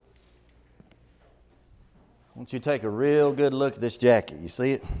want you to take a real good look at this jacket. You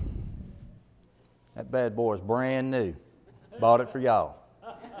see it? That bad boy is brand new. Bought it for y'all.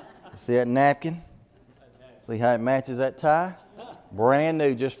 You see that napkin? See how it matches that tie? Brand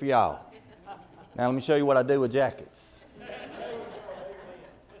new just for y'all. Now let me show you what I do with jackets.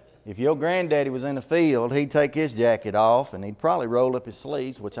 If your granddaddy was in the field, he'd take his jacket off and he'd probably roll up his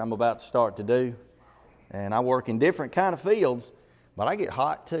sleeves, which I'm about to start to do. And I work in different kind of fields, but I get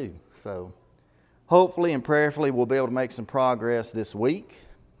hot too. So hopefully and prayerfully we'll be able to make some progress this week.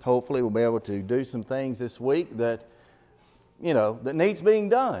 Hopefully we'll be able to do some things this week that, that needs being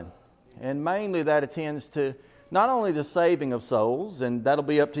done. And mainly that attends to not only the saving of souls, and that'll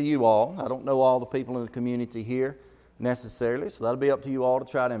be up to you all. I don't know all the people in the community here necessarily, so that'll be up to you all to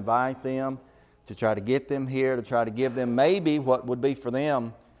try to invite them, to try to get them here, to try to give them maybe what would be for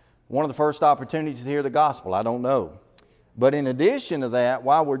them one of the first opportunities to hear the gospel. I don't know. But in addition to that,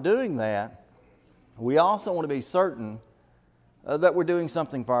 while we're doing that, we also want to be certain that we're doing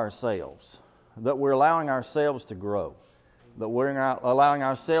something for ourselves, that we're allowing ourselves to grow, that we're allowing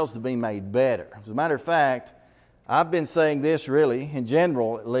ourselves to be made better. As a matter of fact, I've been saying this really, in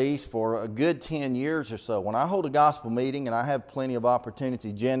general at least, for a good 10 years or so. When I hold a gospel meeting, and I have plenty of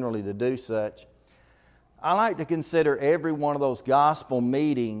opportunity generally to do such, I like to consider every one of those gospel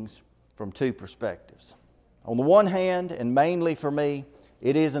meetings from two perspectives. On the one hand, and mainly for me,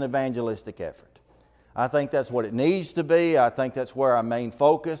 it is an evangelistic effort. I think that's what it needs to be. I think that's where our main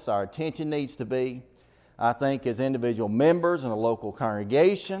focus, our attention needs to be. I think as individual members in a local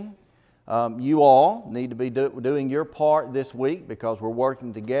congregation, you all need to be doing your part this week because we're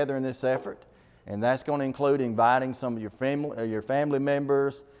working together in this effort. And that's going to include inviting some of your family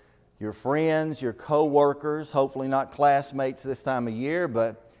members, your friends, your co-workers, hopefully not classmates this time of year,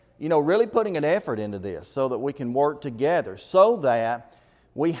 but really putting an effort into this so that we can work together so that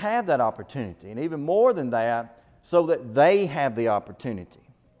we have that opportunity. And even more than that, so that they have the opportunity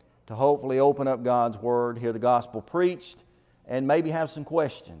to hopefully open up God's Word, hear the gospel preached, and maybe have some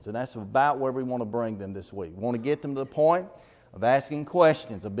questions. And that's about where we want to bring them this week. We want to get them to the point of asking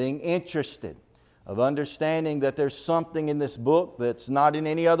questions, of being interested, of understanding that there's something in this book that's not in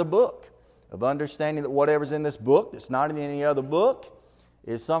any other book, of understanding that whatever's in this book that's not in any other book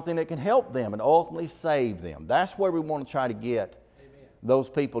is something that can help them and ultimately save them. That's where we want to try to get those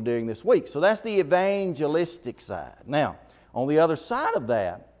people during this week. So that's the evangelistic side. Now, on the other side of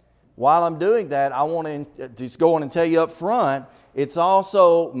that, while I'm doing that, I want to just go on and tell you up front, it's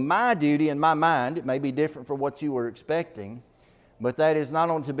also my duty in my mind, it may be different from what you were expecting, but that is not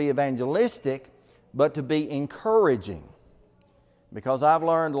only to be evangelistic, but to be encouraging. Because I've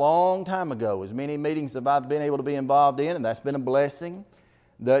learned a long time ago, as many meetings that I've been able to be involved in, and that's been a blessing,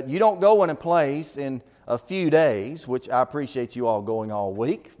 that you don't go in a place in a few days, which I appreciate you all going all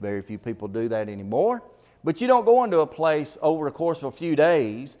week. Very few people do that anymore. But you don't go into a place over the course of a few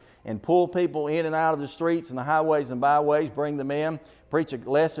days and pull people in and out of the streets and the highways and byways, bring them in, preach a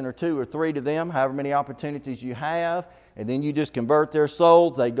lesson or two or three to them, however many opportunities you have, and then you just convert their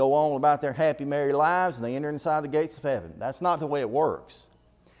souls. They go on about their happy, merry lives, and they enter inside the gates of heaven. That's not the way it works.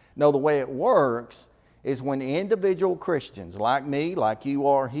 No, the way it works is when individual Christians like me, like you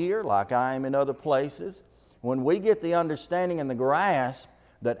are here, like I am in other places, when we get the understanding and the grasp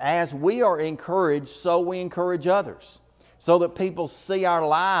that as we are encouraged, so we encourage others. So that people see our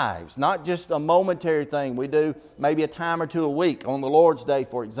lives, not just a momentary thing. We do maybe a time or two a week on the Lord's Day,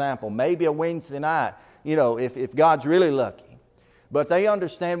 for example, maybe a Wednesday night, if God's really lucky. But they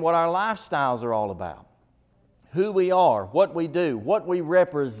understand what our lifestyles are all about. Who we are, what we do, what we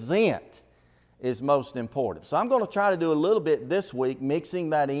represent is most important. So I'm going to try to do a little bit this week, mixing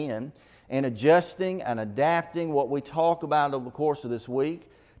that in and adjusting and adapting what we talk about over the course of this week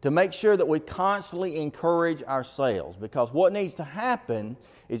to make sure that we constantly encourage ourselves. Because what needs to happen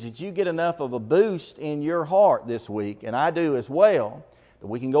is that you get enough of a boost in your heart this week, and I do as well, that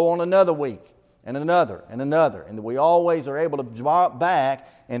we can go on another week and another and another, and that we always are able to drop back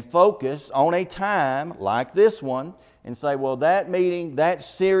and focus on a time like this one and say, well, that meeting, that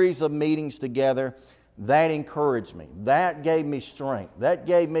series of meetings together, that encouraged me. That gave me strength. That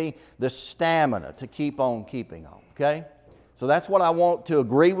gave me the stamina to keep on keeping on. Okay? So that's what I want to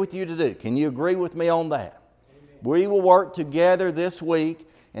agree with you to do. Can you agree with me on that? Amen. We will work together this week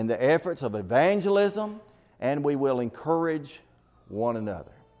in the efforts of evangelism, and we will encourage one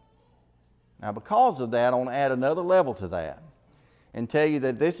another. Now, because of that, I want to add another level to that and tell you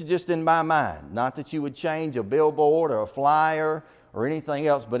that this is just in my mind. Not that you would change a billboard or a flyer or anything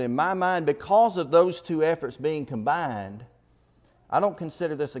else, but in my mind, because of those two efforts being combined, I don't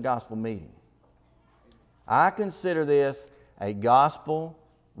consider this a gospel meeting. I consider this a gospel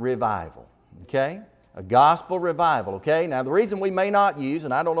revival. Okay? A gospel revival, okay? Now, the reason we may not use,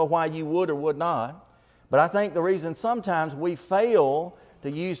 and I don't know why you would or would not, but I think the reason sometimes we fail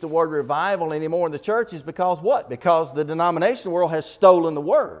to use the word revival anymore in the church is because what? Because the denominational world has stolen the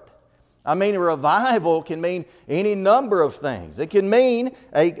word. I mean, a revival can mean any number of things. It can mean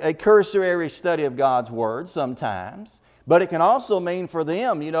a cursory study of God's Word sometimes, but it can also mean for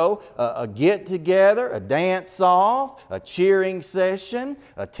them, a get-together, a dance-off, a cheering session,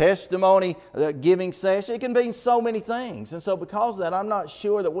 a testimony giving session. It can mean so many things. And so because of that, I'm not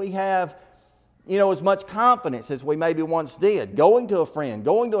sure that we have, as much confidence as we maybe once did. Going to a friend,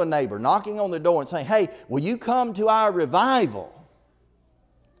 going to a neighbor, knocking on their door and saying, hey, will you come to our revival?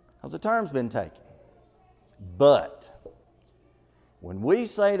 Because the term's been taken. But when we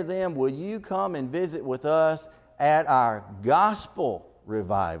say to them, will you come and visit with us at our gospel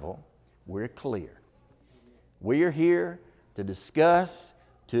revival, we're clear. We are here to discuss,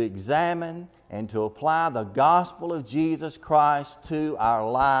 to examine, and to apply the gospel of Jesus Christ to our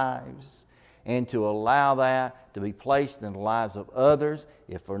lives and to allow that to be placed in the lives of others,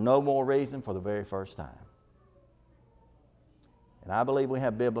 if for no more reason, for the very first time. And I believe we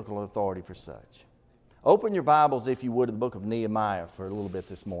have biblical authority for such. Open your Bibles, if you would, to the book of Nehemiah for a little bit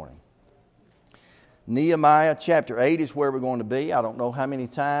this morning. Nehemiah chapter 8 is where we're going to be. I don't know how many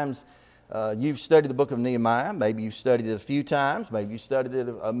times you've studied the book of Nehemiah. Maybe you've studied it a few times. Maybe you studied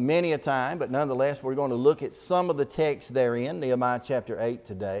it many a time. But nonetheless, we're going to look at some of the text therein, Nehemiah chapter 8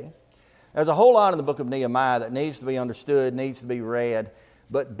 today. There's a whole lot in the book of Nehemiah that needs to be understood, needs to be read.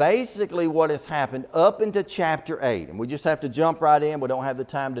 But basically what has happened up into chapter 8, and we just have to jump right in, we don't have the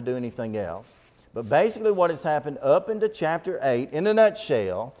time to do anything else. But basically what has happened up into chapter 8, in a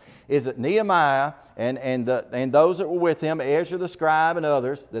nutshell, is that Nehemiah and those that were with him, Ezra the scribe and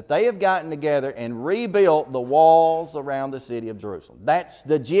others, that they have gotten together and rebuilt the walls around the city of Jerusalem. That's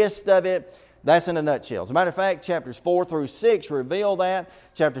the gist of it. That's in a nutshell. As a matter of fact, chapters 4 through 6 reveal that.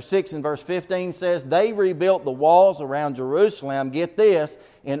 Chapter 6 and verse 15 says, they rebuilt the walls around Jerusalem, get this,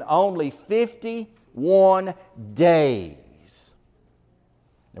 in only 51 days.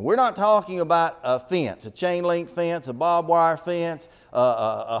 And we're not talking about a fence, a chain link fence, a barbed wire fence,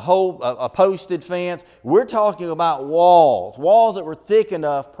 a posted fence. We're talking about walls that were thick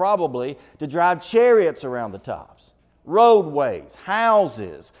enough probably to drive chariots around the tops. Roadways,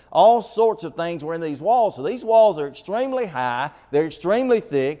 houses, all sorts of things were in these walls. So these walls are extremely high, they're extremely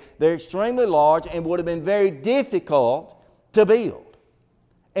thick, they're extremely large, and would have been very difficult to build.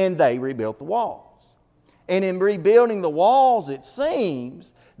 And they rebuilt the walls. And in rebuilding the walls, it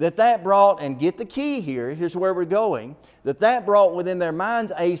seems that brought, and get the key here, here's where we're going, that brought within their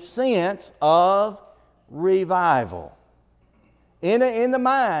minds a sense of revival. In the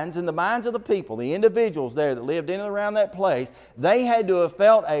minds of the people, the individuals there that lived in and around that place, they had to have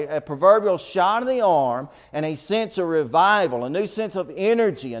felt a proverbial shot in the arm and a sense of revival, a new sense of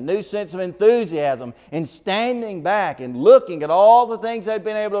energy, a new sense of enthusiasm, and standing back and looking at all the things they'd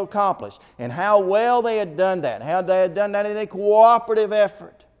been able to accomplish and how well they had done that, how they had done that in a cooperative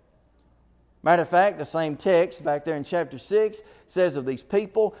effort. Matter of fact, the same text back there in chapter 6 says of these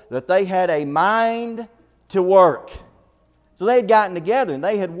people that they had a mind to work. So they had gotten together and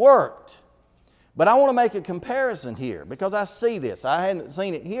they had worked. But I want to make a comparison here because I see this. I hadn't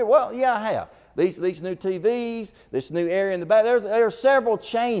seen it here. Well, yeah, I have. These new TVs, this new area in the back. There are several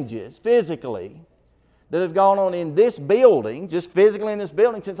changes physically that have gone on in this building, just physically in this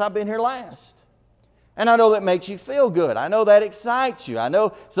building, since I've been here last. And I know that makes you feel good. I know that excites you. I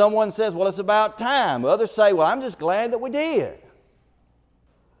know someone says, well, it's about time. Others say, well, I'm just glad that we did.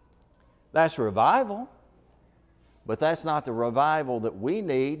 That's revival. But that's not the revival that we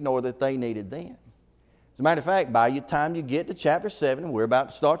need, nor that they needed then. As a matter of fact, by the time you get to chapter 7, and we're about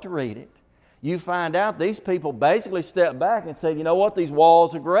to start to read it, you find out these people basically stepped back and said, you know what, these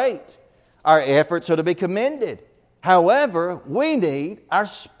walls are great. Our efforts are to be commended. However, we need our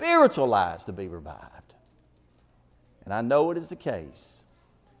spiritual lives to be revived. And I know it is the case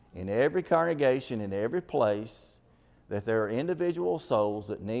in every congregation, in every place, that there are individual souls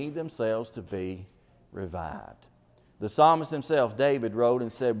that need themselves to be revived. The psalmist himself, David, wrote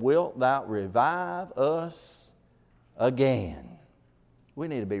and said, wilt thou revive us again? We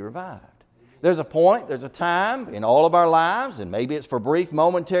need to be revived. There's a point, there's a time in all of our lives, and maybe it's for brief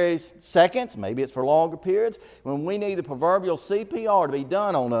momentary seconds, maybe it's for longer periods, when we need the proverbial CPR to be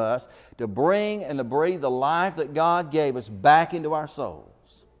done on us to bring and to breathe the life that God gave us back into our souls.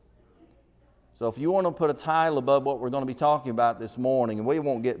 So if you want to put a title above what we're going to be talking about this morning, and we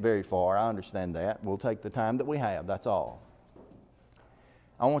won't get very far, I understand that. We'll take the time that we have, that's all.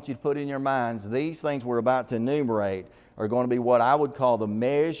 I want you to put in your minds, these things we're about to enumerate are going to be what I would call the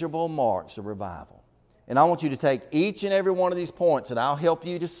measurable marks of revival. And I want you to take each and every one of these points that I'll help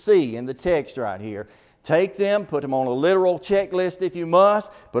you to see in the text right here. Take them, put them on a literal checklist if you must,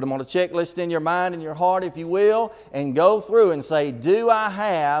 put them on a checklist in your mind and your heart if you will, and go through and say, do I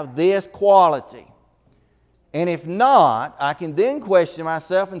have this quality? And if not, I can then question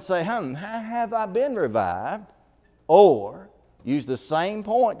myself and say, how have I been revived? Or use the same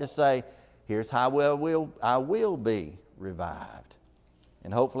point to say, here's how I will be revived.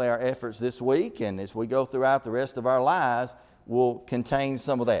 And hopefully our efforts this week and as we go throughout the rest of our lives will contain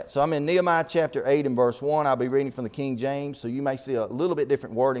some of that. So I'm in Nehemiah chapter 8 and verse 1. I'll be reading from the King James, so you may see a little bit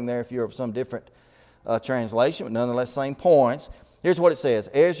different wording there if you're of some different translation, but nonetheless same points. Here's what it says.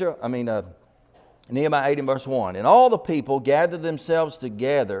 Nehemiah 8 and verse 1. And all the people gathered themselves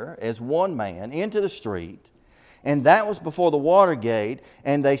together as one man into the street, and that was before the water gate,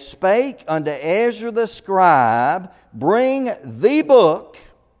 and they spake unto Ezra the scribe, bring the book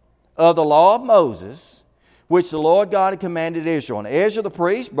of the law of Moses, which the Lord God had commanded Israel. And Ezra the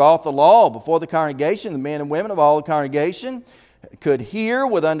priest brought the law before the congregation. The men and women of all the congregation could hear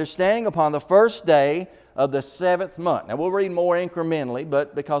with understanding upon the first day of the 7th month. Now we'll read more incrementally,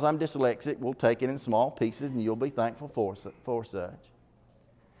 but because I'm dyslexic, we'll take it in small pieces and you'll be thankful for such.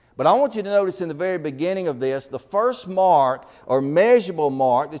 But I want you to notice in the very beginning of this, the first mark or measurable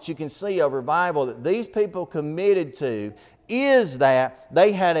mark that you can see of revival that these people committed to is that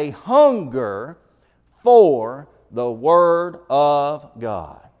they had a hunger for the Word of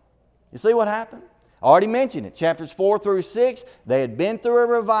God. You see what happened? I already mentioned it. Chapters 4 through 6, they had been through a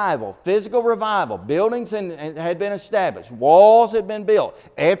revival, physical revival. Buildings had been established. Walls had been built.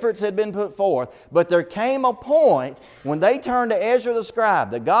 Efforts had been put forth. But there came a point when they turned to Ezra the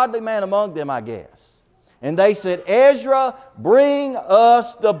scribe, the godly man among them, I guess. And they said, Ezra, bring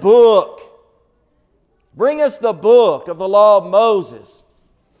us the book. Bring us the book of the law of Moses.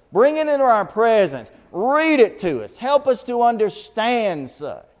 Bring it into our presence. Read it to us. Help us to understand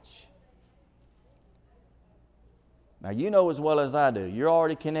such. Now, you know as well as I do, you're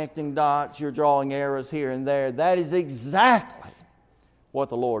already connecting dots, you're drawing arrows here and there. That is exactly what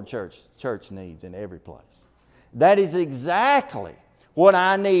the Lord church needs in every place. That is exactly what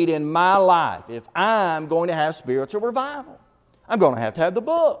I need in my life if I'm going to have spiritual revival. I'm going to have the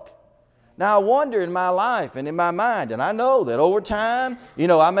book. Now, I wonder in my life and in my mind, and I know that over time,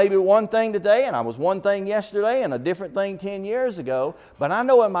 I may be one thing today and I was one thing yesterday and a different thing 10 years ago, but I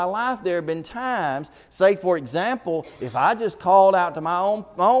know in my life there have been times, say for example, if I just called out to my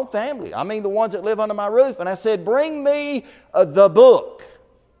own family, the ones that live under my roof, and I said, bring me the book.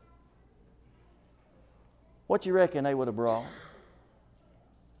 What you reckon they would have brought?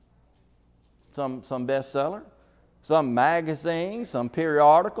 Some bestseller? Some magazine, some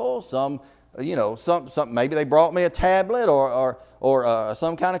periodical, some maybe they brought me a tablet or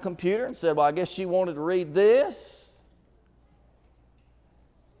some kind of computer and said, well, I guess she wanted to read this.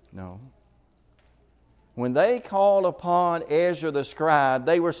 No. When they called upon Ezra the scribe,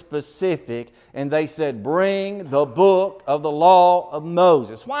 they were specific and they said, bring the book of the law of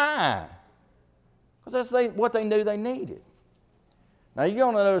Moses. Why? Because that's what they knew they needed. Now, you're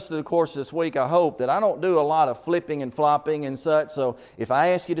going to notice through the course of this week, I hope, that I don't do a lot of flipping and flopping and such. So if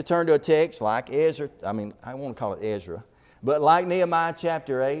I ask you to turn to a text like Ezra, I want to call it Ezra, but like Nehemiah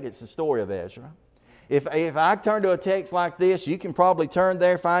chapter 8, it's the story of Ezra. If I turn to a text like this, you can probably turn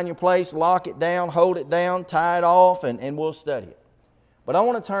there, find your place, lock it down, hold it down, tie it off, and we'll study it. But I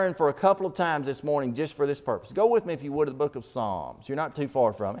want to turn for a couple of times this morning just for this purpose. Go with me, if you would, to the book of Psalms. You're not too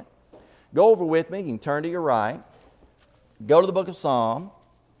far from it. Go over with me. You can turn to your right. Go to the book of Psalm.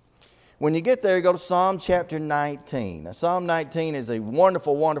 When you get there, go to Psalm chapter 19. Now, Psalm 19 is a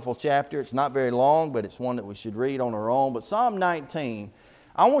wonderful, wonderful chapter. It's not very long, but it's one that we should read on our own. But Psalm 19,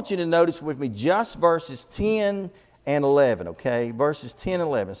 I want you to notice with me just verses 10 and 11, okay? Verses 10 and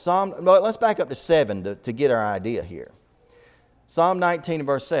 11. Let's back up to 7 to get our idea here. Psalm 19 and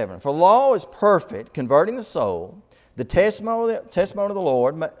verse 7. For the law is perfect, converting the soul. The testimony of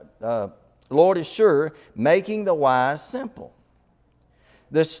the Lord is sure, making the wise simple.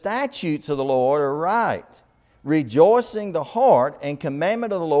 The statutes of the Lord are right, rejoicing the heart, and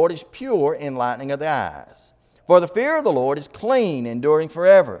commandment of the Lord is pure, enlightening of the eyes. For the fear of the Lord is clean, enduring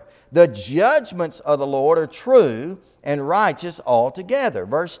forever. The judgments of the Lord are true and righteous altogether.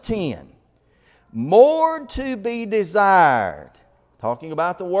 Verse 10. More to be desired, talking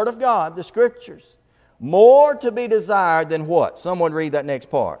about the Word of God, the Scriptures. More to be desired than what? Someone read that next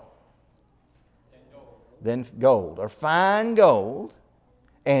part. Than gold, or fine gold,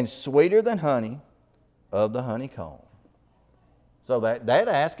 and sweeter than honey of the honeycomb. So that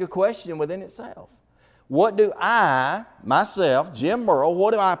asks a question within itself. What do I, myself, Jim Burrell,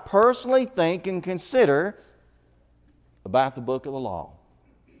 what do I personally think and consider about the book of the law?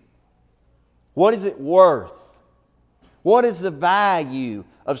 What is it worth? What is the value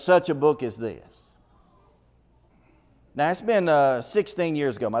of such a book as this? Now, it's been 16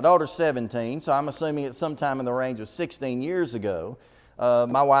 years ago. My daughter's 17, so I'm assuming it's sometime in the range of 16 years ago.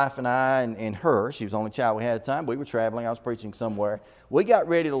 My wife and I and her, she was the only child we had at the time, we were traveling, I was preaching somewhere. We got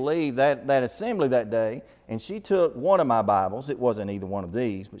ready to leave that assembly that day, and she took one of my Bibles. It wasn't either one of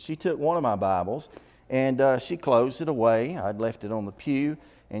these, but she took one of my Bibles, and she closed it away. I'd left it on the pew,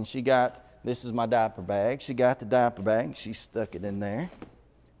 and she got, this is my diaper bag, she got the diaper bag, she stuck it in there,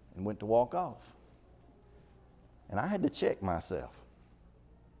 and went to walk off. And I had to check myself.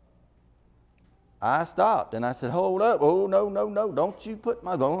 I stopped and I said, hold up. Oh, no. Don't you put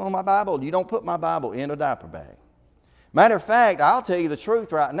my Bible. You don't put my Bible in a diaper bag. Matter of fact, I'll tell you the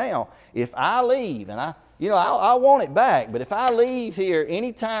truth right now. If I leave, and I want it back, but if I leave here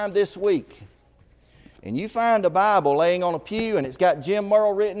anytime this week and you find a Bible laying on a pew and it's got Jim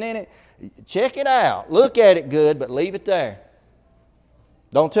Merle written in it, check it out. Look at it good, but leave it there.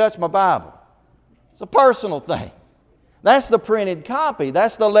 Don't touch my Bible. It's a personal thing. That's the printed copy.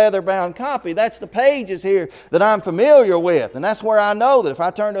 That's the leather-bound copy. That's the pages here that I'm familiar with. And that's where I know that if I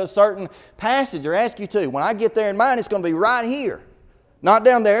turn to a certain passage or ask you to, when I get there in mine, it's going to be right here. Not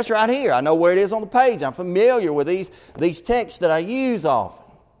down there, it's right here. I know where it is on the page. I'm familiar with these texts that I use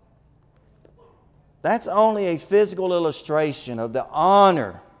often. That's only a physical illustration of the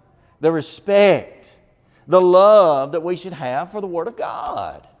honor, the respect, the love that we should have for the Word of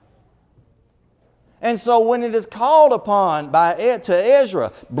God. And so when it is called upon to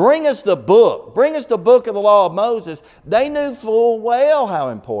Ezra, bring us the book of the law of Moses, they knew full well how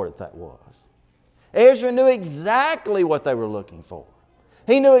important that was. Ezra knew exactly what they were looking for.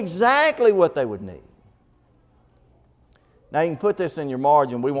 He knew exactly what they would need. Now you can put this in your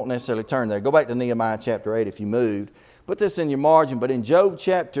margin. We won't necessarily turn there. Go back to Nehemiah chapter 8 if you moved. Put this in your margin. But in Job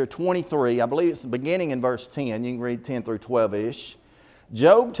chapter 23, I believe it's beginning in verse 10. You can read 10 through 12-ish.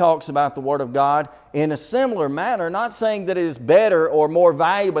 Job talks about the Word of God in a similar manner, not saying that it is better or more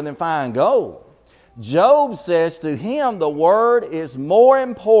valuable than fine gold. Job says to him the Word is more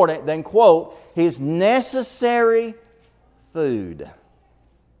important than, quote, his necessary food.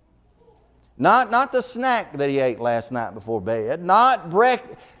 Not the snack that he ate last night before bed, not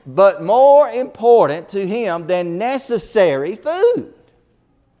breakfast, but more important to him than necessary food.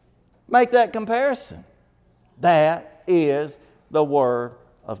 Make that comparison. That is the Word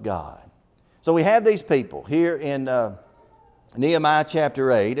of God. So we have these people here in Nehemiah chapter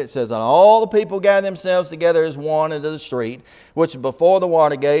 8. It says, and all the people gathered themselves together as one into the street, which was before the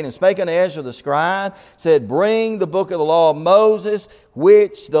water gate, and spake unto Ezra the scribe, said, bring the book of the law of Moses,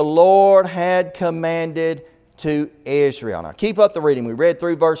 which the Lord had commanded to Israel. Now keep up the reading. We read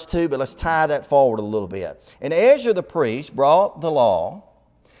through verse 2, but let's tie that forward a little bit. And Ezra the priest brought the law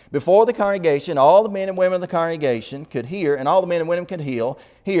before the congregation. All the men and women of the congregation could hear, and all the men and women could hear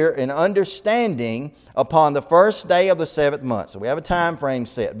in understanding upon the first day of the 7th month. So we have a time frame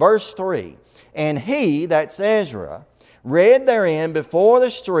set. Verse 3, and he, that's Ezra, read therein before the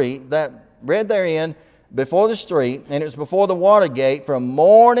street, and it was before the water gate from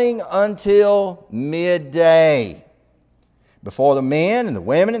morning until midday. Before the men and the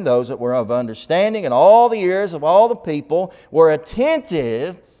women and those that were of understanding, and all the ears of all the people were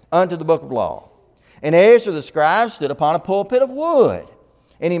attentive unto the book of law. And Ezra the scribe stood upon a pulpit of wood,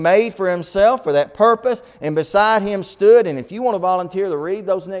 and he made for himself for that purpose, and beside him stood, and if you want to volunteer to read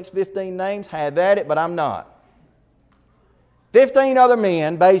those next 15 names, have at it, but I'm not. 15 other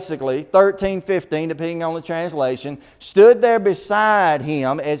men, basically, 13, 15, depending on the translation, stood there beside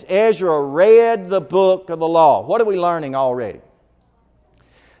him as Ezra read the book of the law. What are we learning already?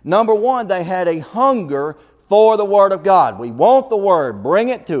 Number one, they had a hunger for the Word of God. We want the Word. Bring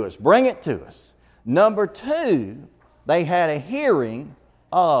it to us. Bring it to us. Number two, they had a hearing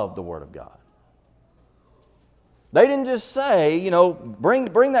of the Word of God. They didn't just say,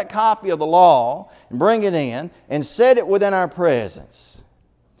 bring that copy of the law and bring it in and set it within our presence.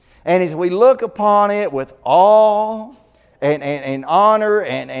 And as we look upon it with awe and honor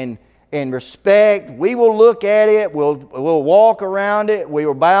and respect, we will look at it, we'll walk around it, we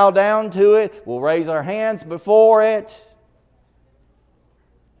will bow down to it, we'll raise our hands before it.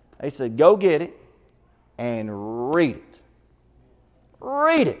 They said, go get it and read it.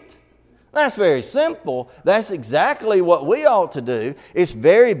 Read it. That's very simple. That's exactly what we ought to do. It's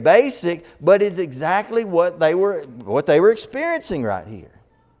very basic, but it's exactly what they were experiencing right here.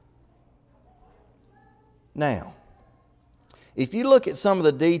 Now, If you look at some of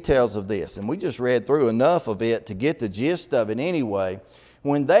the details of this, and we just read through enough of it to get the gist of it anyway,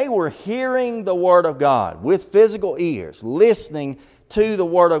 when they were hearing the Word of God with physical ears, listening to the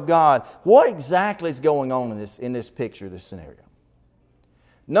Word of God, what exactly is going on in this picture, this scenario?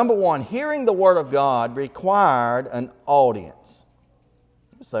 Number one, hearing the Word of God required an audience.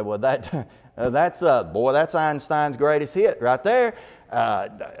 You say, well, that's Einstein's greatest hit right there.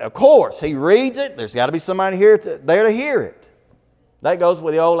 Of course, he reads it. There's got to be somebody there to hear it. That goes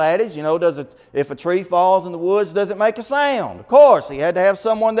with the old adage, if a tree falls in the woods, does it make a sound? Of course, he had to have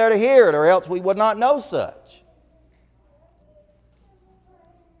someone there to hear it, or else we would not know such.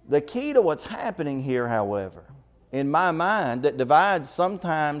 The key to what's happening here, however, in my mind, that divides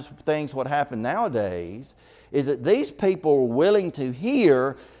sometimes things what happen nowadays, is that these people were willing to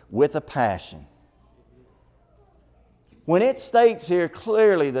hear with a passion. When it states here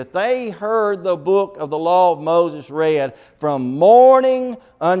clearly that they heard the book of the law of Moses read from morning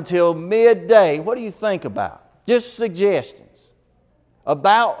until midday, what do you think about? Just suggestions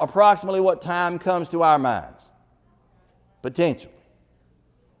about approximately what time comes to our minds. Potentially.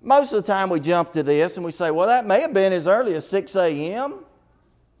 Most of the time we jump to this and we say, well, that may have been as early as 6 a.m.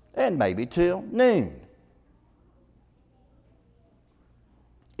 and maybe till noon.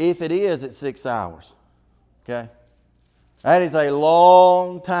 If it is, it's 6 hours. Okay? That is a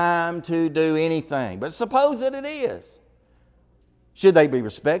long time to do anything. But suppose that it is. Should they be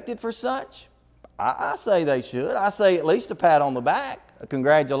respected for such? I say they should. I say at least a pat on the back.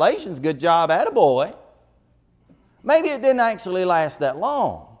 Congratulations, good job, attaboy. Maybe it didn't actually last that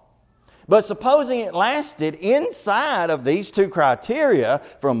long. But supposing it lasted inside of these two criteria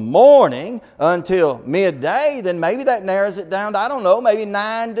from morning until midday, then maybe that narrows it down to, I don't know, maybe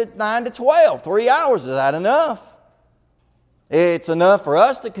 9 to 12. 3 hours, is that enough? It's enough for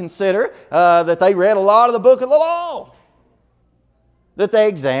us to consider that they read a lot of the book of the law, that they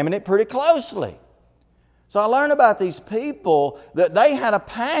examined it pretty closely. So I learned about these people that they had a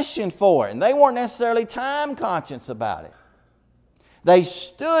passion for it, and they weren't necessarily time conscious about it. They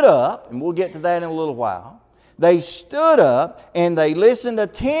stood up, and we'll get to that in a little while. They stood up and they listened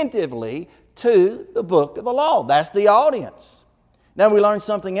attentively to the book of the law. That's the audience. Now we learn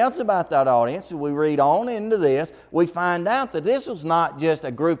something else about that audience. As we read on into this, we find out that this was not just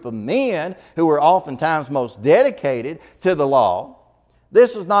a group of men who were oftentimes most dedicated to the law.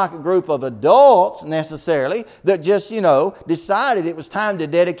 This was not a group of adults necessarily that just, decided it was time to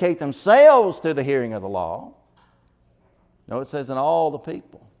dedicate themselves to the hearing of the law. No, it says in all the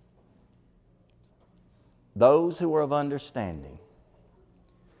people. Those who were of understanding.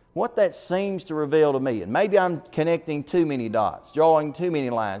 What that seems to reveal to me, and maybe I'm connecting too many dots, drawing too many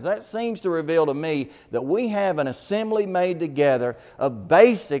lines, that seems to reveal to me that we have an assembly made together of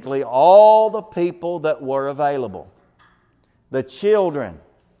basically all the people that were available. The children,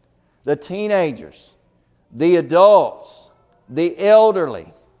 the teenagers, the adults, the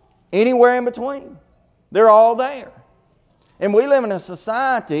elderly, anywhere in between. They're all there. And we live in a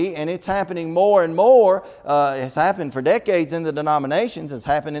society, and it's happening more and more. It's happened for decades in the denominations. It's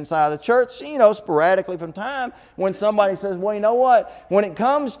happened inside the church, sporadically from time, when somebody says, well, you know what? When it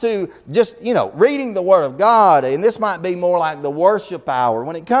comes to just, reading the Word of God, and this might be more like the worship hour,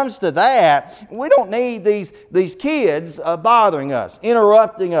 when it comes to that, we don't need these kids bothering us,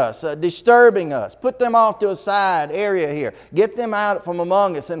 interrupting us, disturbing us. Put them off to a side area here. Get them out from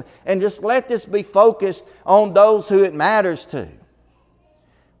among us, and just let this be focused on those who it matters to.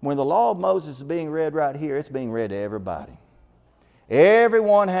 When the law of Moses is being read right here, it's being read to everybody.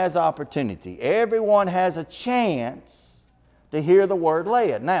 Everyone has opportunity. Everyone has a chance to hear the word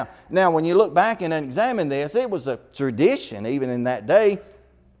read. Now, when you look back and examine this, it was a tradition, even in that day,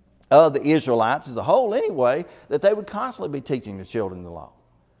 of the Israelites as a whole anyway, that they would constantly be teaching the children the law.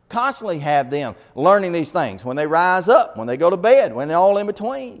 Constantly have them learning these things when they rise up, when they go to bed, when they're all in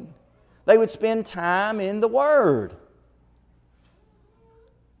between. They would spend time in the Word.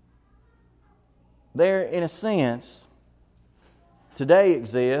 There, in a sense, today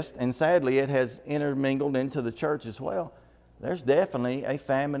exists, and sadly it has intermingled into the church as well. There's definitely a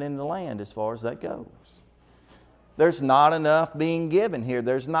famine in the land as far as that goes. There's not enough being given here.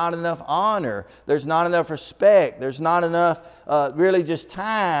 There's not enough honor. There's not enough respect. There's not enough really just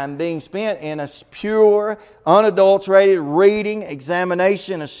time being spent in a pure, unadulterated reading,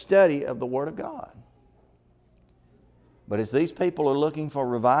 examination, a study of the Word of God. But as these people are looking for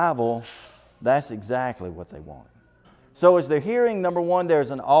revival, that's exactly what they want. So as they're hearing, number one, there's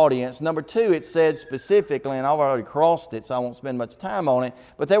an audience. Number two, it said specifically, and I've already crossed it, so I won't spend much time on it,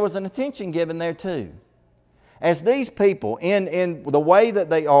 but there was an attention given there too. As these people, in the way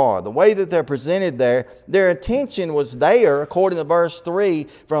that they are, the way that they're presented there, their attention was there, according to verse 3,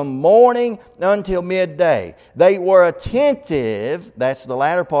 from morning until midday. They were attentive, that's the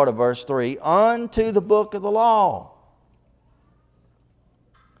latter part of verse 3, unto the book of the law.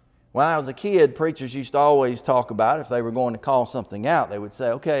 When I was a kid, preachers used to always talk about, if they were going to call something out, they would say,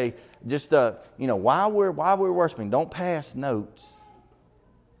 okay, just, while we're worshiping, don't pass notes.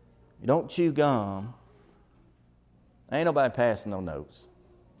 You don't chew gum. Ain't nobody passing no notes.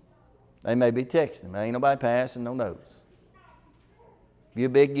 They may be texting, but ain't nobody passing no notes. If you're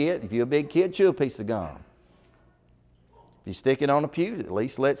a big kid, chew a piece of gum. If you stick it on a pew, at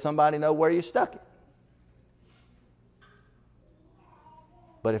least let somebody know where you stuck it.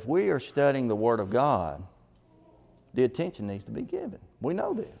 But if we are studying the Word of God, the attention needs to be given. We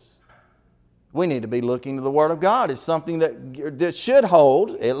know this. We need to be looking to the Word of God. It's something that should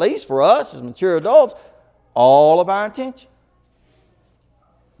hold, at least for us as mature adults, all of our attention.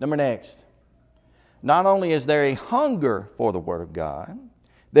 Next. Not only is there a hunger for the Word of God,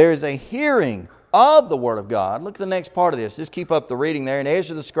 there is a hearing of the Word of God. Look at the next part of this. Just keep up the reading there. And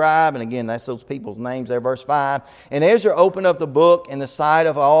Ezra the scribe, and again, that's those people's names there, verse 5. And Ezra opened up the book in the sight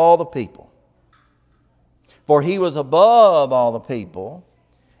of all the people. For he was above all the people.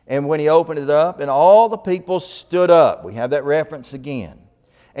 And when he opened it up, and all the people stood up. We have that reference again.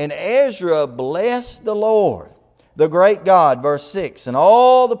 And Ezra blessed the Lord, the great God, verse 6. And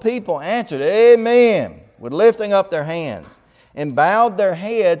all the people answered, Amen, with lifting up their hands, and bowed their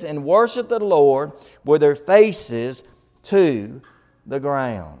heads and worshiped the Lord with their faces to the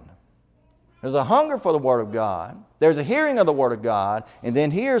ground. There's a hunger for the Word of God. There's a hearing of the Word of God. And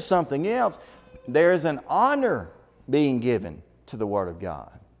then here's something else. There is an honor being given to the Word of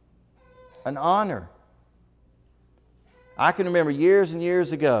God. An honor. I can remember years and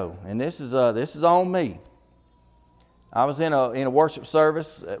years ago, and this is on me. I was in a worship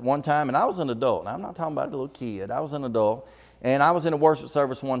service at one time, and I was an adult. Now, I'm not talking about a little kid. I was an adult, and I was in a worship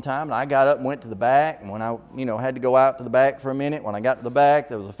service one time, and I got up and went to the back. And when I, had to go out to the back for a minute, when I got to the back,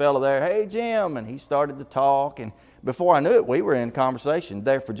 there was a fellow there. Hey, Jim, and he started to talk, and before I knew it, we were in conversation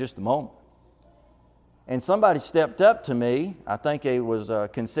there for just a moment. And somebody stepped up to me. I think it was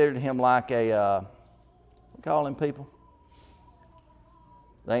considered him like a we call him people.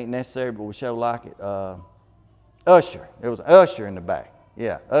 They ain't necessary, but we show like it. Usher. There was an usher in the back.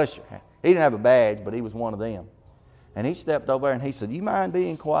 Yeah, usher. He didn't have a badge, but he was one of them. And he stepped over there and he said, you mind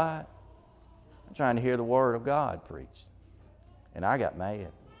being quiet? I'm trying to hear the Word of God preached. And I got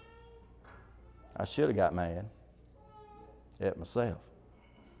mad. I should have got mad at myself.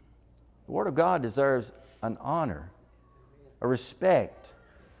 The Word of God deserves an honor, a respect,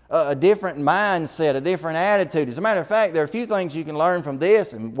 a different mindset, a different attitude. As a matter of fact, there are a few things you can learn from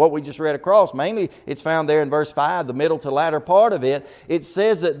this and what we just read across. Mainly, it's found there in verse 5, the middle to latter part of it. It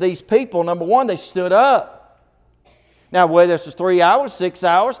says that these people, number one, they stood up. Now, whether this was 3 hours, 6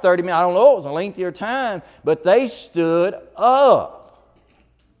 hours, 30 minutes, I don't know, it was a lengthier time, but they stood up.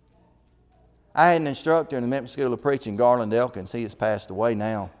 I had an instructor in the Memphis School of Preaching, Garland Elkins. He has passed away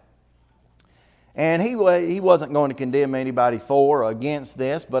now. And he wasn't going to condemn anybody for or against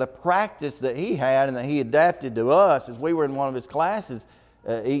this, but a practice that he had and that he adapted to us as we were in one of his classes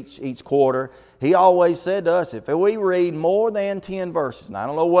each quarter. He always said to us, if we read more than 10 verses, and I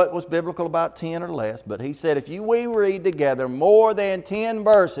don't know what was biblical about 10 or less, but he said, if we read together more than 10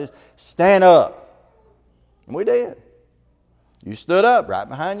 verses, stand up. And we did. You stood up right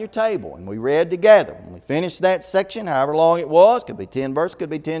behind your table, and we read together. When we finished that section, however long it was, could be 10 verses, could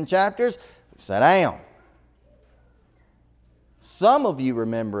be 10 chapters, sat down. Some of you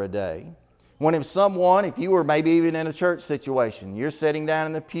remember a day when if you were maybe even in a church situation, you're sitting down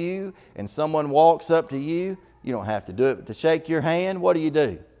in the pew and someone walks up to you, you don't have to do it, but to shake your hand, what do?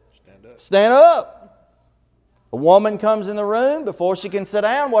 Stand up. Stand up. A woman comes in the room, before she can sit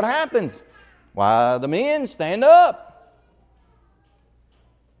down, what happens? Why, the men stand up.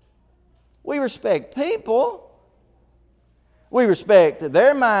 We respect people. We respect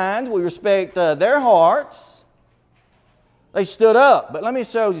their minds. We respect their hearts. They stood up. But let me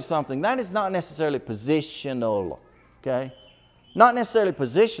show you something. That is not necessarily positional. Okay? Not necessarily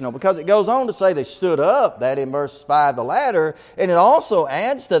positional, because it goes on to say they stood up. That in verse 5, the latter. And it also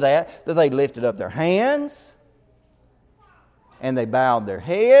adds to that they lifted up their hands. And they bowed their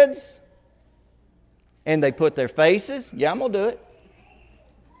heads. And they put their faces, I'm going to do it,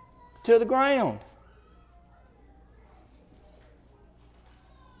 to the ground.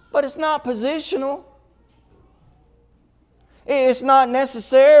 But it's not positional. It's not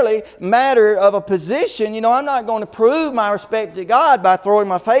necessarily a matter of a position. I'm not going to prove my respect to God by throwing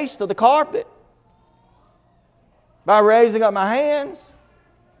my face to the carpet. By raising up my hands?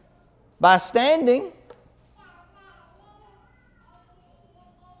 By standing?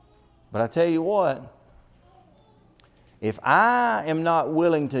 But I tell you what, if I am not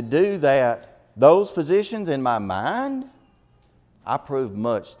willing to do that, those positions in my mind, I prove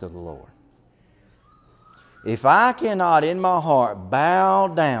much to the Lord. If I cannot in my heart bow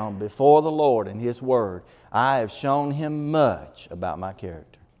down before the Lord and His Word, I have shown Him much about my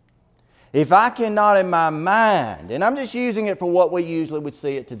character. If I cannot in my mind, and I'm just using it for what we usually would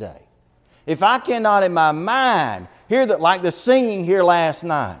see it today. If I cannot in my mind hear that, like the singing here last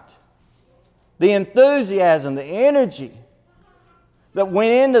night, the enthusiasm, the energy that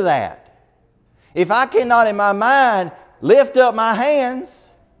went into that. If I cannot in my mind lift up my hands,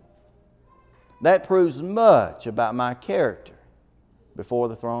 that proves much about my character before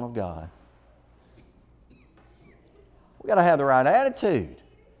the throne of God. We've got to have the right attitude.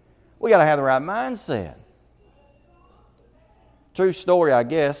 We've got to have the right mindset. True story, I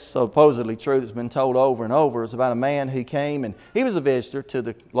guess, supposedly true, that's been told over and over, is about a man who came, and he was a visitor to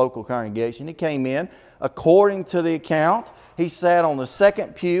the local congregation. He came in, according to the account, he sat on the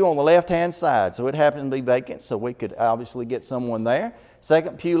second pew on the left-hand side. So it happened to be vacant, so we could obviously get someone there.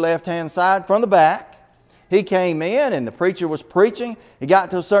 Second pew, left-hand side, from the back. He came in, and the preacher was preaching. He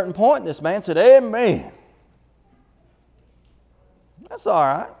got to a certain point, and this man said, "Amen." That's all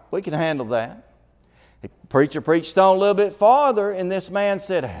right. We can handle that. The preacher preached on a little bit farther, and this man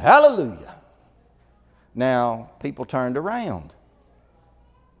said, "Hallelujah." Now, people turned around.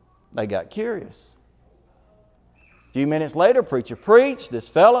 They got curious. A few minutes later, preacher preached. This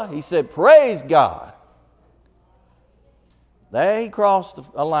fella, he said, "Praise God." There he crossed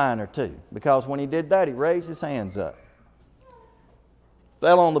a line or two, because when he did that, he raised his hands up.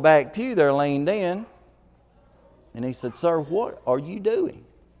 Fell on the back pew there, leaned in, and he said, "Sir, what are you doing?"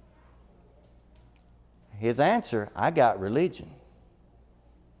 His answer, "I got religion."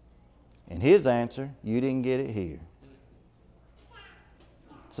 And his answer, "You didn't get it here."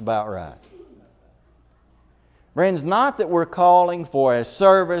 It's about right. Friends, not that we're calling for a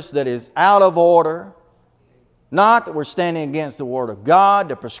service that is out of order, not that we're standing against the Word of God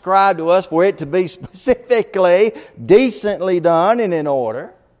to prescribe to us for it to be specifically, decently done and in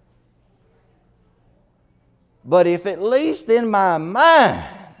order. But if at least in my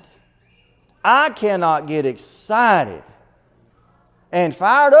mind I cannot get excited and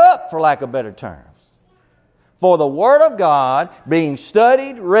fired up, for lack of better terms, for the Word of God being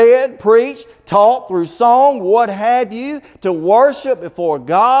studied, read, preached, taught through song, what have you, to worship before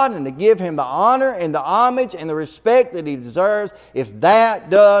God and to give Him the honor and the homage and the respect that He deserves, if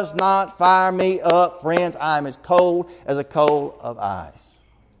that does not fire me up, friends, I am as cold as a coal of ice.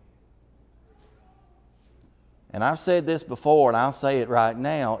 And I've said this before, and I'll say it right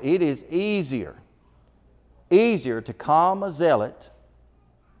now. It is easier to calm a zealot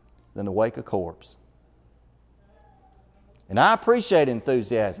than to wake a corpse. And I appreciate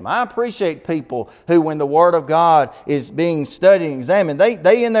enthusiasm. I appreciate people who, when the Word of God is being studied and examined,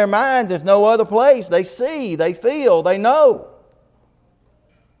 they in their minds, if no other place, they see, they feel, they know.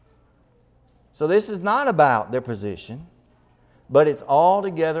 So this is not about their position, but it's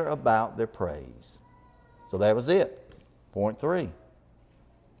altogether about their praise. So that was it. Point 3.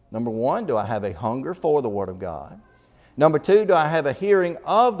 Number 1, do I have a hunger for the Word of God? Number 2, do I have a hearing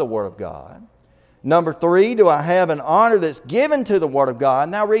of the Word of God? Number 3, do I have an honor that's given to the Word of God?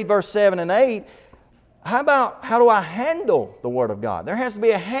 Now read verse 7 and 8. How do I handle the Word of God? There has to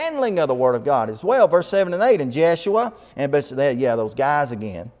be a handling of the Word of God as well. Verse 7 and 8 in Jeshua, and those guys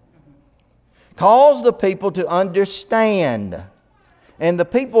again. Calls the people to understand. And the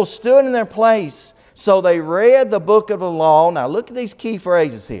people stood in their place. So they read the book of the law. Now look at these key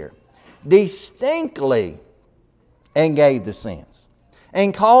phrases here. Distinctly, and gave the sense.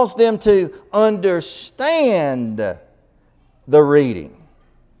 And caused them to understand the reading.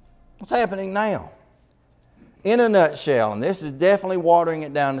 What's happening now? In a nutshell, and this is definitely watering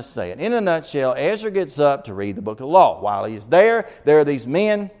it down to say it. In a nutshell, Ezra gets up to read the book of the law. While he is there are these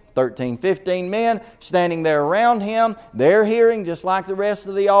men, 13, 15 men standing there around him. They're hearing just like the rest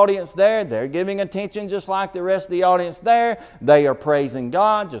of the audience there. They're giving attention just like the rest of the audience there. They are praising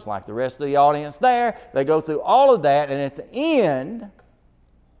God just like the rest of the audience there. They go through all of that, and at the end,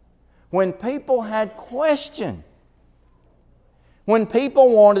 when people had question, when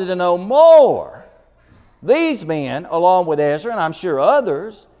people wanted to know more, these men, along with Ezra, and I'm sure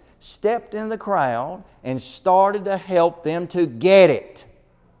others, stepped in the crowd and started to help them to get it.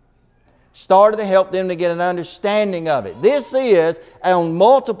 Started to help them to get an understanding of it. This is, on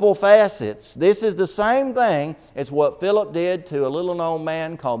multiple facets, this is the same thing as what Philip did to a little known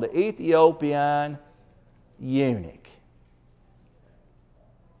man called the Ethiopian eunuch.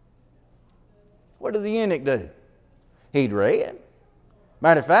 What did the eunuch do? He'd read.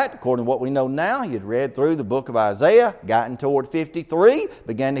 Matter of fact, according to what we know now, he had read through the book of Isaiah, gotten toward 53,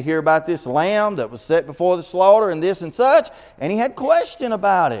 began to hear about this lamb that was set before the slaughter and this and such, and he had question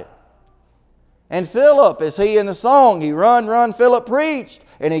about it. And Philip, as he in the song, he run, Philip preached,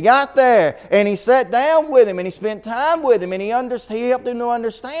 and he got there, and he sat down with him, and he spent time with him, and he helped him to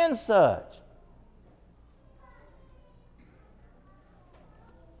understand such.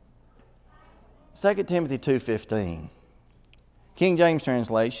 2 Timothy 2:15. King James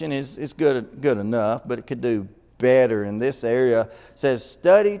translation is good enough, but it could do better in this area. It says,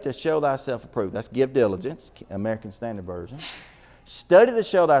 study to show thyself approved. That's give diligence, American Standard Version. Study to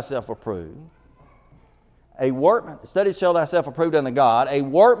show thyself approved. Study to show thyself approved unto God. A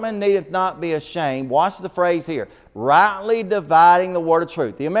workman needeth not be ashamed. Watch the phrase here. Rightly dividing the word of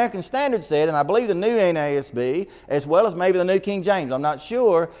truth. The American Standard said, and I believe the New NASB, as well as maybe the New King James, I'm not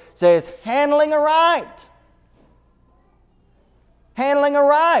sure, says handling aright. Handling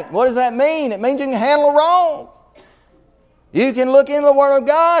aright. What does that mean? It means you can handle wrong. You can look into the Word of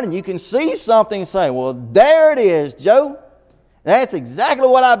God and you can see something and say, well, there it is, Joe. That's exactly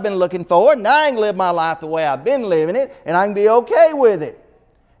what I've been looking for. Now I can live my life the way I've been living it, and I can be okay with it.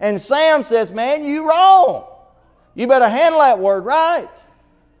 And Sam says, man, you wrong. You better handle that word right.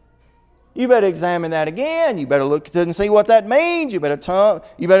 You better examine that again. You better look and see what that means. You better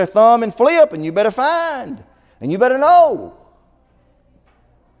thumb and flip, and you better find. And you better know.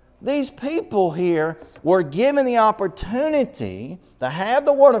 These people here were given the opportunity to have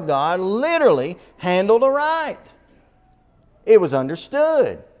the Word of God literally handled aright. It was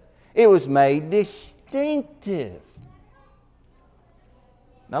understood. It was made distinctive.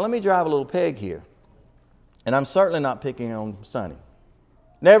 Now let me drive a little peg here. And I'm certainly not picking on Sonny.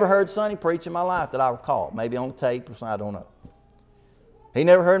 Never heard Sonny preach in my life that I recall. Maybe on tape or something, I don't know. He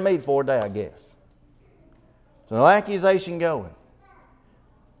never heard me before today, I guess. So no accusation going.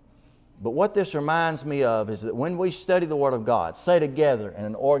 But what this reminds me of is that when we study the Word of God, say together in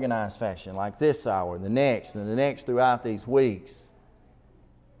an organized fashion, like this hour, the next, and the next throughout these weeks,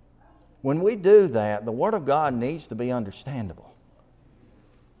 when we do that, the Word of God needs to be understandable.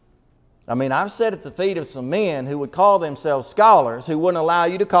 I mean, I've sat at the feet of some men who would call themselves scholars, who wouldn't allow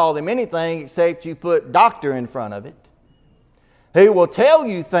you to call them anything except you put doctor in front of it, who will tell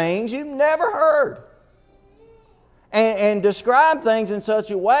you things you've never heard. And describe things in such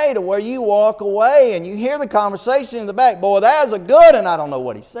a way to where you walk away and you hear the conversation in the back. Boy, that was a good, and I don't know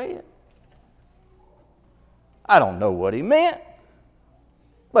what he said. I don't know what he meant.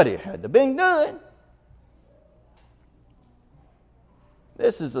 But it had to have been good.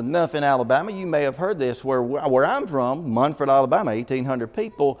 This is enough in Alabama. You may have heard this where I'm from, Munford, Alabama, 1,800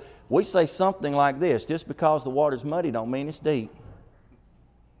 people. We say something like this: just because the water's muddy don't mean it's deep.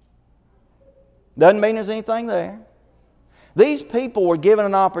 Doesn't mean there's anything there. These people were given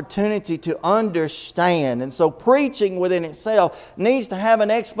an opportunity to understand, and so preaching within itself needs to have an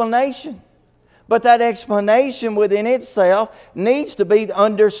explanation. But that explanation within itself needs to be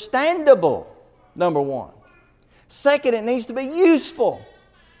understandable, number one. Second, it needs to be useful.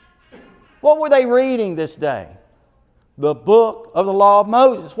 What were they reading this day? The book of the law of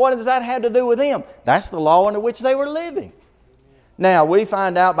Moses. What does that have to do with them? That's the law under which they were living. Now, we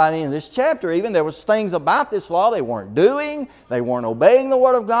find out by the end of this chapter even there was things about this law they weren't doing. They weren't obeying the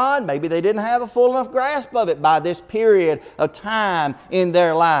Word of God. Maybe they didn't have a full enough grasp of it by this period of time in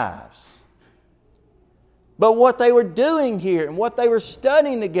their lives. But what they were doing here and what they were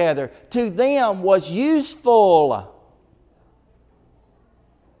studying together to them was useful.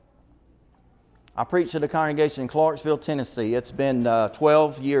 I preached at a congregation in Clarksville, Tennessee. It's been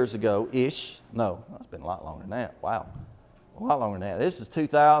 12 years ago-ish. No, it's been a lot longer than that. Wow. A lot longer than that. This is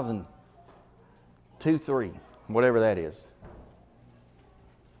 2002, 3, whatever that is.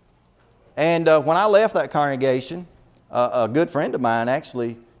 And when I left that congregation, a good friend of mine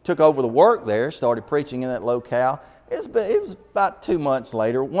actually took over the work there, started preaching in that locale. It was about 2 months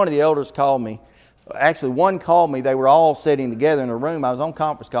later. One of the elders called me. Actually, one called me. They were all sitting together in a room. I was on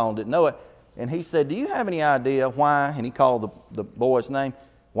conference call and didn't know it. And he said, do you have any idea why, and he called the boy's name,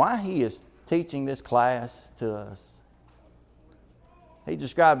 why he is teaching this class to us? He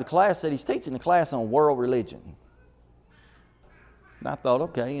described the class, said he's teaching the class on world religion. And I thought,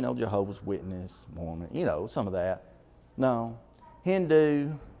 okay, Jehovah's Witness, Mormon, some of that. No,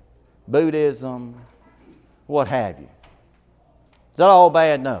 Hindu, Buddhism, what have you. Is that all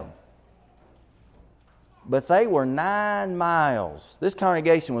bad? No. But they were 9 miles. This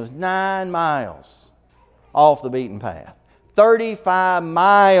congregation was 9 miles off the beaten path. 35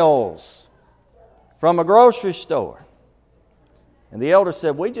 miles from a grocery store. And the elder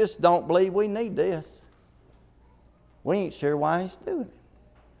said, we just don't believe we need this. We ain't sure why he's doing it.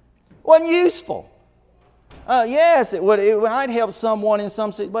 Wasn't useful. Yes, it might help someone in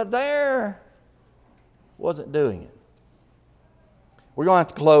some situation, but there wasn't doing it. We're going to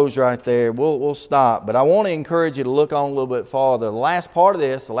have to close right there. We'll stop. But I want to encourage you to look on a little bit farther. The last part of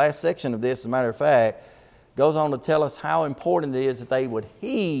this, the last section of this, as a matter of fact, goes on to tell us how important it is that they would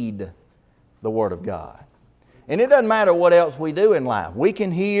heed the Word of God. And it doesn't matter what else we do in life. We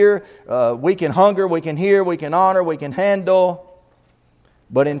can hear, we can hunger, we can hear, we can honor, we can handle.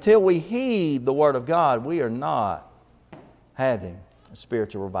 But until we heed the Word of God, we are not having a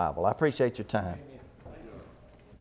spiritual revival. I appreciate your time.